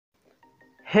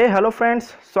Hello friends,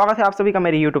 स्वागत है आप सभी का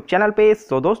मेरे यूट्यूब चैनल पे।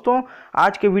 दोस्तों,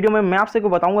 आज के वीडियो में मैं आपसे को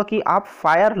बताऊंगा कि आप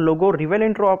फायर लोगो रिवेल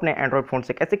इंट्रो अपने एंड्रॉयड फ़ोन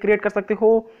से कैसे क्रिएट कर सकते हो।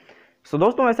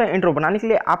 दोस्तों, ऐसा इंट्रो बनाने के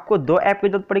लिए आपको दो ऐप की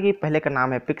जरूरत पड़ेगी। पहले का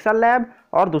नाम है पिक्सल लैब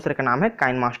और दूसरे का नाम है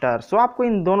काइनमास्टर। आपको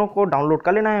इन दोनों को डाउनलोड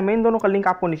कर लेना है। मैं इन दोनों का लिंक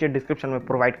आपको नीचे डिस्क्रिप्शन में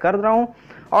प्रोवाइड कर रहा हूँ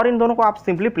और इन दोनों को आप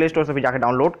सिंपली प्ले स्टोर से भी जाकर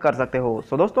डाउनलोड कर सकते हो।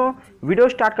 दोस्तों, वीडियो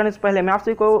स्टार्ट करने से पहले मैं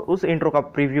आपसे को उस इंट्रो का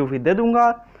प्रीव्यू भी दे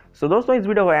दूंगा। दोस्तों, इस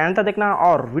वीडियो को एंड तक देखना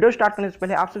और वीडियो स्टार्ट करने से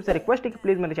पहले आप सबसे रिक्वेस्ट है कि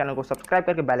प्लीज़ मेरे चैनल को सब्सक्राइब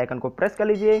करके बेल आइकन को प्रेस कर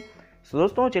लीजिए।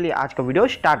 दोस्तों, चलिए आज का वीडियो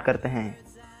स्टार्ट करते हैं।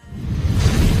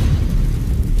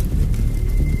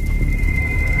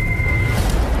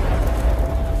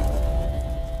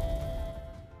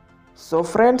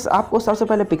 फ्रेंड्स, आपको सबसे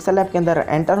पहले पिक्सल लैब के अंदर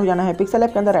एंटर हो जाना है। पिक्सल लैब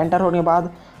के अंदर एंटर होने के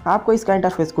बाद आपको इसका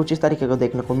इंटरफेस कुछ इस तरीके को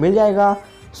देखने को मिल जाएगा।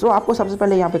 आपको सबसे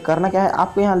पहले यहाँ पे करना क्या है,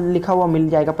 आपको यहाँ लिखा हुआ मिल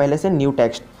जाएगा पहले से न्यू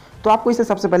टेक्स्ट। तो आपको इसे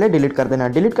सबसे पहले डिलीट कर देना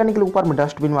है। डिलीट करने के लिए ऊपर में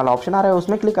डस्टबिन वाला ऑप्शन आ रहा है,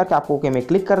 उसमें क्लिक करके आपको ओके में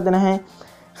क्लिक कर देना है।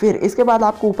 फिर इसके बाद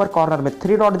आपको ऊपर कॉर्नर में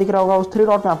 3 डॉट दिख रहा होगा, उस 3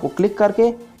 डॉट में आपको क्लिक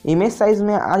करके इमेज साइज़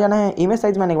में आ जाना है। इमेज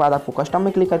साइज़ में आने के बाद आपको कस्टम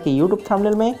में क्लिक करके यूट्यूब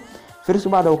थंबनेल में, फिर उसके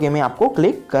बाद ओके में आपको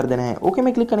क्लिक कर देना है। ओके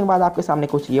में क्लिक करने के बाद आपके सामने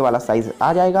कुछ ये वाला साइज़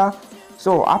आ जाएगा।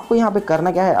 आपको यहाँ पे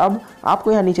करना क्या है, अब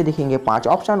आपको यहाँ नीचे दिखेंगे 5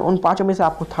 ऑप्शन। उन 5 में से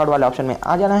आपको थर्ड वाले ऑप्शन में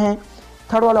आ जाना है।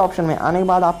 थर्ड वाले ऑप्शन में आने के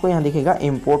बाद आपको यहाँ दिखेगा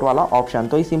इंपोर्ट वाला ऑप्शन,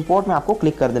 तो इस इंपोर्ट में आपको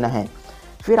क्लिक कर देना है।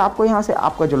 फिर आपको यहाँ से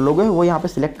आपका जो लोगो है वो यहाँ पे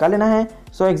सिलेक्ट कर लेना है।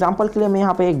 एग्जांपल के लिए मैं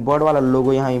यहाँ पे एक बर्ड वाला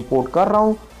लोगो यहाँ इंपोर्ट कर रहा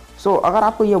हूँ। अगर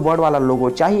आपको ये बर्ड वाला लोगो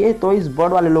चाहिए तो इस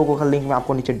बर्ड वाले लोगो का लिंक मैं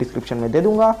आपको नीचे डिस्क्रिप्शन में दे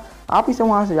दूंगा, आप इसे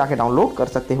वहाँ से जाके डाउनलोड कर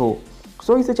सकते हो।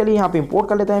 इसे चलिए यहाँ पे इंपोर्ट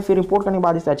कर लेते हैं। फिर इंपोर्ट करने के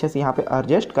बाद इसे अच्छे से यहाँ पे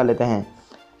एडजस्ट कर लेते हैं।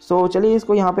 चलिए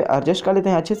इसको यहाँ पे एडजस्ट कर लेते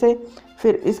हैं अच्छे से।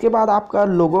 फिर इसके बाद आपका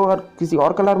लोगो अगर किसी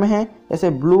और कलर में है, जैसे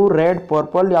ब्लू, रेड,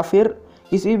 पर्पल या फिर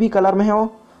किसी भी कलर में हो,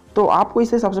 तो आपको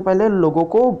इसे सबसे पहले लोगो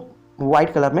को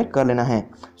वाइट कलर में कर लेना है।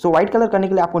 वाइट कलर करने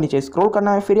के लिए आपको नीचे स्क्रॉल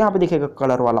करना है। फिर यहाँ पे दिखेगा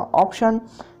कलर वाला ऑप्शन।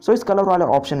 इस कलर वाले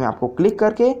ऑप्शन में आपको क्लिक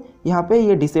करके यहाँ पे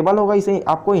ये डिसेबल होगा, इसे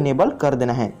आपको इनेबल कर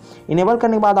देना है। इनेबल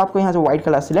करने के बाद आपको यहाँ से वाइट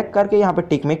कलर सिलेक्ट करके यहाँ पे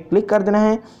टिक में क्लिक कर देना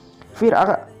है। फिर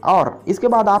इसके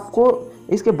बाद आपको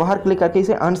इसके बाहर क्लिक करके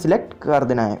इसे अनसिलेक्ट कर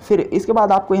देना है। फिर इसके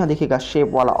बाद आपको यहाँ दिखेगा शेप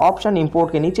वाला ऑप्शन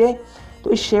इंपोर्ट के नीचे, तो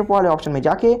इस शेप वाले ऑप्शन में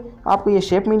जाके आपको ये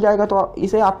शेप मिल जाएगा। तो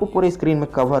इसे आपको पूरे स्क्रीन में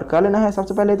कवर कर लेना है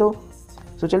सबसे पहले तो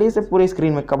चलिए इसे पूरे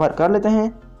स्क्रीन में कवर कर लेते हैं।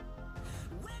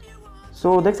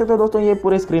 देख सकते हो दोस्तों, ये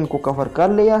पूरे स्क्रीन को कवर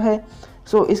कर लिया है।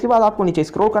 इसके बाद आपको नीचे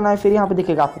स्क्रॉल करना है। फिर यहाँ पे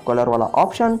दिखेगा आपको कलर वाला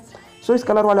ऑप्शन। इस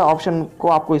कलर वाले ऑप्शन को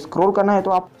आपको स्क्रॉल करना है।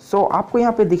 आपको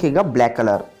यहाँ पे दिखेगा ब्लैक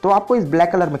कलर, तो आपको इस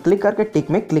ब्लैक कलर में क्लिक करके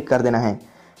टिक में क्लिक कर देना है।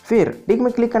 फिर टिक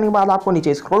में क्लिक करने के बाद आपको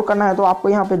नीचे स्क्रॉल करना है, तो आपको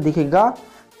यहाँ पे दिखेगा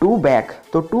टू बैक।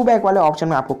 तो टू बैक वाले ऑप्शन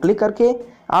में आपको क्लिक करके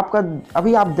आपका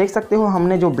अभी आप देख सकते हो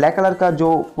हमने जो ब्लैक कलर का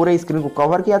जो पूरे स्क्रीन को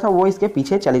कवर किया था वो इसके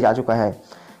पीछे चले जा चुका है।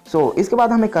 इसके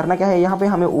बाद हमें करना क्या है, यहाँ पे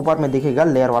हमें ऊपर में दिखेगा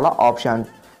लेयर वाला ऑप्शन।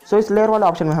 इस लेयर वाला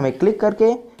ऑप्शन में हमें क्लिक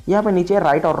करके यहाँ पे नीचे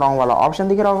राइट और रॉन्ग वाला ऑप्शन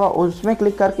दिख रहा होगा, उसमें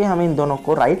क्लिक करके हमें इन दोनों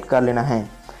को राइट कर लेना है।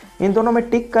 इन दोनों में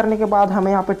टिक करने के बाद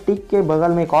हमें यहाँ पे टिक के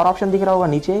बगल में एक और ऑप्शन दिख रहा होगा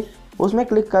नीचे, उसमें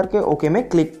क्लिक करके ओके में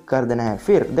क्लिक कर देना है।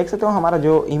 फिर देख सकते हो हमारा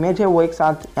जो इमेज है वो एक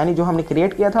साथ, यानी जो हमने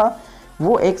क्रिएट किया था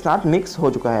वो एक साथ मिक्स हो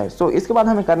चुका है। इसके बाद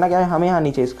हमें करना क्या है, हमें यहाँ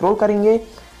नीचे स्क्रॉल करेंगे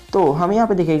तो हमें यहाँ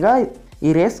पे दिखेगा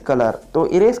इरेज कलर। तो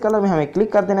इरेज कलर में हमें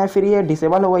क्लिक कर देना है। फिर ये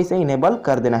डिसेबल होगा, इसे इनेबल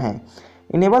कर देना है।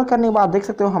 इनेबल करने के बाद देख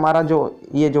सकते हो हमारा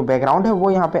ये जो बैकग्राउंड है वो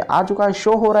यहाँ पे आ चुका है,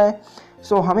 शो हो रहा है।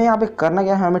 हमें यहाँ पे करना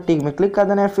क्या है, हमें टिक में क्लिक कर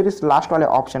देना है। फिर इस लास्ट वाले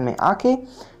ऑप्शन में आके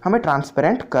हमें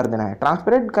ट्रांसपेरेंट कर देना है।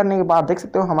 ट्रांसपेरेंट करने के बाद देख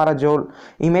सकते हो हमारा जो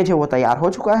इमेज है वो तैयार हो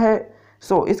चुका है।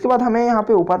 इसके बाद हमें यहाँ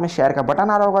पे ऊपर में शेयर का बटन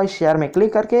आ रहा होगा, इस शेयर में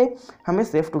क्लिक करके हमें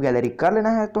सेव टू गैलरी कर लेना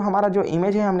है। तो हमारा जो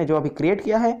इमेज है हमने जो अभी क्रिएट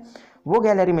किया है वो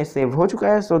गैलरी में सेव हो चुका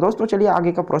है। दोस्तों, चलिए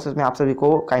आगे का प्रोसेस मैं आप सभी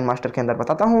को काइनमास्टर के अंदर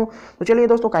बताता हूँ। तो चलिए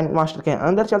दोस्तों, काइनमास्टर के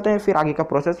अंदर चलते हैं, फिर आगे का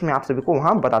प्रोसेस मैं आप सभी को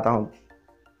वहाँ बताता हूँ।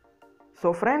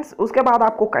 फ्रेंड्स, उसके बाद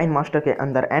आपको काइनमास्टर के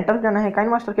अंदर एंटर करना है।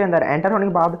 काइनमास्टर के अंदर एंटर होने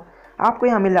के बाद आपको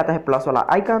यहाँ मिल जाता है प्लस वाला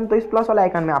आइकन। तो इस प्लस वाला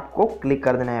आइकन में आपको क्लिक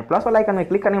कर देना है। प्लस वाला आइकन में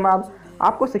क्लिक करने के बाद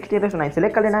आपको 16:9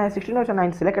 सिलेक्ट कर लेना है।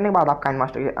 16:9 सिलेक्ट करने के बाद आप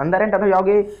काइनमास्टर के अंदर एंटर हो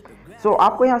जाओगे।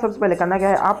 आपको यहाँ सबसे पहले करना क्या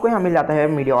है, आपको यहाँ मिल जाता है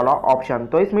मीडिया वाला ऑप्शन।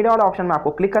 तो इस मीडिया वाला ऑप्शन में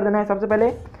आपको क्लिक कर देना है सबसे पहले।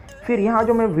 फिर यहाँ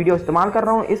जो मैं वीडियो इस्तेमाल कर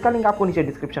रहा हूँ इसका लिंक आपको नीचे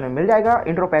डिस्क्रिप्शन में मिल जाएगा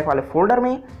इंट्रो पैक वाले फोल्डर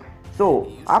में।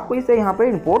 आपको इसे यहाँ पे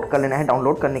इंपोर्ट कर लेना है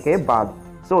डाउनलोड करने के बाद।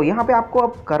 यहाँ पे आपको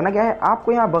अब करना क्या है,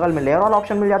 आपको यहाँ बगल में लेयर वाला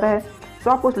ऑप्शन मिल जाता है।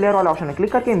 आपको उस लेयर वाला ऑप्शन में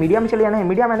क्लिक करके मीडिया में चले जाना है।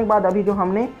 मीडिया में आने के बाद अभी जो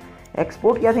हमने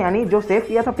एक्सपोर्ट किया था, यानी जो सेव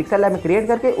किया था पिक्सल लैब में क्रिएट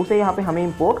करके, उसे यहाँ पे हमें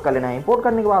इंपोर्ट कर लेना है। इंपोर्ट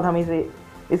करने के बाद हमें इसे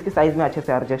इसके साइज़ में अच्छे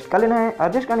से एडजस्ट कर लेना है।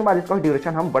 एडजस्ट करने के बाद इसका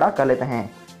ड्यूरेशन हम बड़ा कर लेते हैं।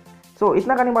 सो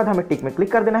इतना करने के बाद हमें टिक में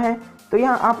क्लिक कर देना है। तो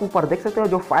यहाँ आप ऊपर देख सकते हो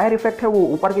जो फायर इफेक्ट है वो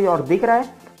ऊपर की ओर दिख रहा है,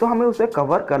 तो हमें उसे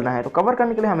कवर करना है। तो कवर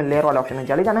करने के लिए हमें लेयर वाले ऑप्शन में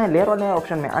चले जाना है। लेयर वाले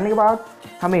ऑप्शन में आने के बाद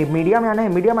हमें मीडिया में आना है।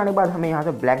 मीडिया में आने के बाद हमें यहाँ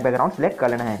से ब्लैक बैकग्राउंड सेलेक्ट कर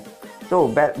लेना है। तो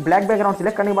ब्लैक बैकग्राउंड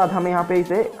सेलेक्ट करने के बाद हमें यहाँ पे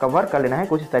इसे कवर कर लेना है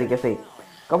कुछ इस तरीके से।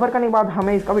 कवर करने के बाद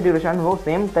हमें इसका भी ड्यूरेशन वो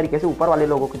सेम तरीके से ऊपर वाले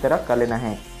लोगों की तरह कर लेना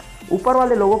है। ऊपर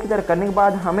वाले लोगों की तरह करने के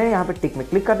बाद हमें यहाँ पे टिक में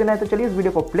क्लिक कर देना है। तो चलिए इस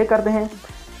वीडियो को प्ले करते हैं।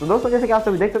 तो दोस्तों जैसे कि आप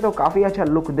सभी देख सकते हो काफ़ी अच्छा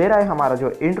लुक दे रहा है हमारा जो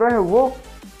इंट्रो है वो।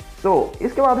 तो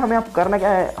इसके बाद हमें आप करना क्या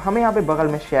है, हमें यहाँ पे बगल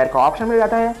में शेयर का ऑप्शन मिल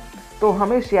जाता है। तो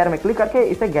हमें शेयर में क्लिक करके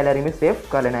इसे गैलरी में सेव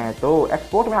कर लेना है। तो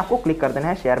एक्सपोर्ट में आपको क्लिक कर देना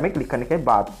है शेयर में क्लिक करने के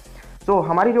बाद। सो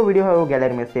हमारी जो वीडियो है वो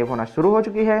गैलरी में सेव होना शुरू हो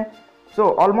चुकी है। सो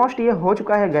ऑलमोस्ट ये हो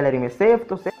चुका है गैलरी में सेव।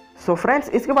 तो फ्रेंड्स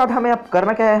इसके बाद हमें अब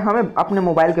करना क्या है, हमें अपने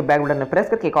मोबाइल के बैक बटन में प्रेस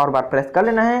करके एक और बार प्रेस कर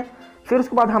लेना है। फिर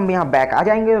उसके बाद हम यहाँ बैक आ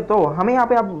जाएंगे। तो हमें यहाँ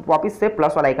पे अब वापस से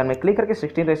प्लस वाला आइकन में क्लिक करके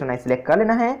 16:9 सिलेक्ट कर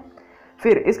लेना है।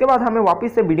 फिर इसके बाद हमें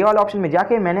वापस से वीडियो वाले ऑप्शन में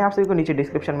जाके, मैंने आप सभी को नीचे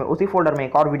डिस्क्रिप्शन में उसी फोल्डर में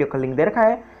एक और वीडियो का लिंक दे रखा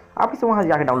है, आप इसे वहाँ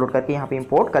जाकर डाउनलोड करके यहाँ पे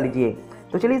इंपोर्ट कर लीजिए।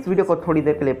 तो चलिए इस वीडियो को थोड़ी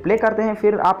देर के लिए प्ले करते हैं।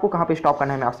 फिर आपको कहाँ पे स्टॉप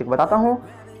करना है मैं आपसे बताता हूँ।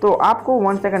 तो आपको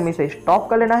 1 सेकंड में इसे स्टॉप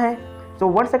कर लेना है। तो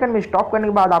 1 सेकंड में स्टॉप करने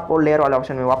के बाद आपको लेयर वाले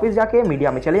ऑप्शन में वापस जाके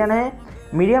मीडिया में चले जाना है।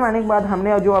 मीडिया में आने के बाद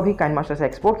हमने जो अभी काइनमास्टर से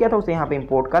एक्सपोर्ट किया था उसे यहाँ पे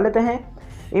इंपोर्ट कर लेते हैं।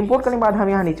 इंपोर्ट करने के बाद हम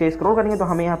यहाँ नीचे स्क्रॉल करेंगे तो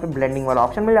हमें यहाँ पे ब्लेंडिंग वाला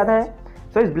ऑप्शन मिल जाता है।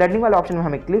 तो इस ब्लेंडिंग वाले ऑप्शन में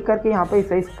हमें क्लिक करके यहाँ पे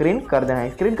इसे स्क्रीन कर देना है।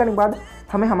 स्क्रीन करने के बाद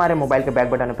हमें हमारे मोबाइल के बैक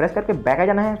बटन में प्रेस करके बैक आ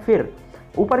जाना है। फिर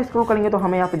ऊपर स्क्रॉल करेंगे तो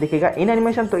हमें यहाँ पे दिखेगा इन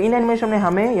एनिमेशन। तो इन एनिमेशन में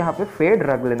हमें यहाँ पे फेड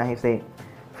रख लेना है। इसे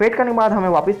फेड करने के बाद हमें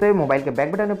वापस से मोबाइल के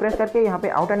बैक बटन में प्रेस करके यहाँ पे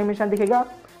आउट एनिमेशन दिखेगा।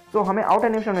 तो हमें आउट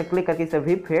एनिमेशन में क्लिक करके इसे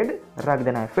भी फेड रख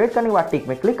देना है। फेड करने के बाद टिक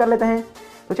में क्लिक कर लेते हैं।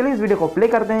 तो चलिए इस वीडियो को प्ले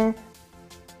करते हैं।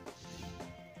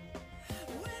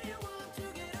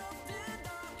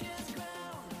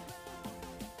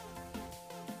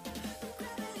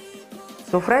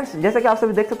 तो फ्रेंड्स जैसे कि आप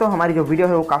सभी देख सकते हो हमारी जो वीडियो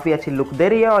है वो काफ़ी अच्छी लुक दे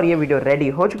रही है और ये वीडियो रेडी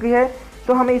हो चुकी है।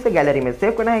 तो हमें इसे गैलरी में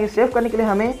सेव करना है। सेव करने के लिए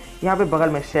हमें यहाँ पे बगल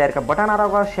में शेयर का बटन आ रहा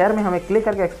होगा, शेयर में हमें क्लिक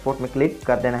करके एक्सपोर्ट में क्लिक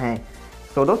कर देना है।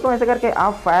 तो दोस्तों ऐसे करके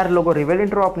आप फायर लोगो रिवील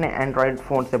इंट्रो अपने एंड्रॉइड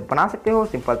फ़ोन से बना सकते हो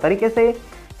सिंपल तरीके से।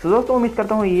 तो दोस्तों उम्मीद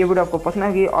करता हूँ ये वीडियो आपको पसंद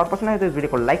आएगी, और पसंद आए तो इस वीडियो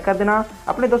को लाइक कर देना,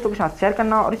 अपने दोस्तों के साथ शेयर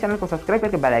करना और इस चैनल को सब्सक्राइब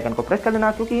करके बेल आइकन को प्रेस कर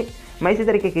देना, क्योंकि मैं इसी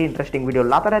तरीके की इंटरेस्टिंग वीडियो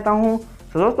लाता रहता हूँ।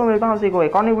 तो दोस्तों मिलता हूँ उसी को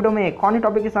एक और नई वीडियो में एक और नई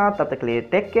टॉपिक के साथ। तब तक के लिए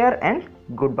take care and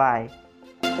good bye.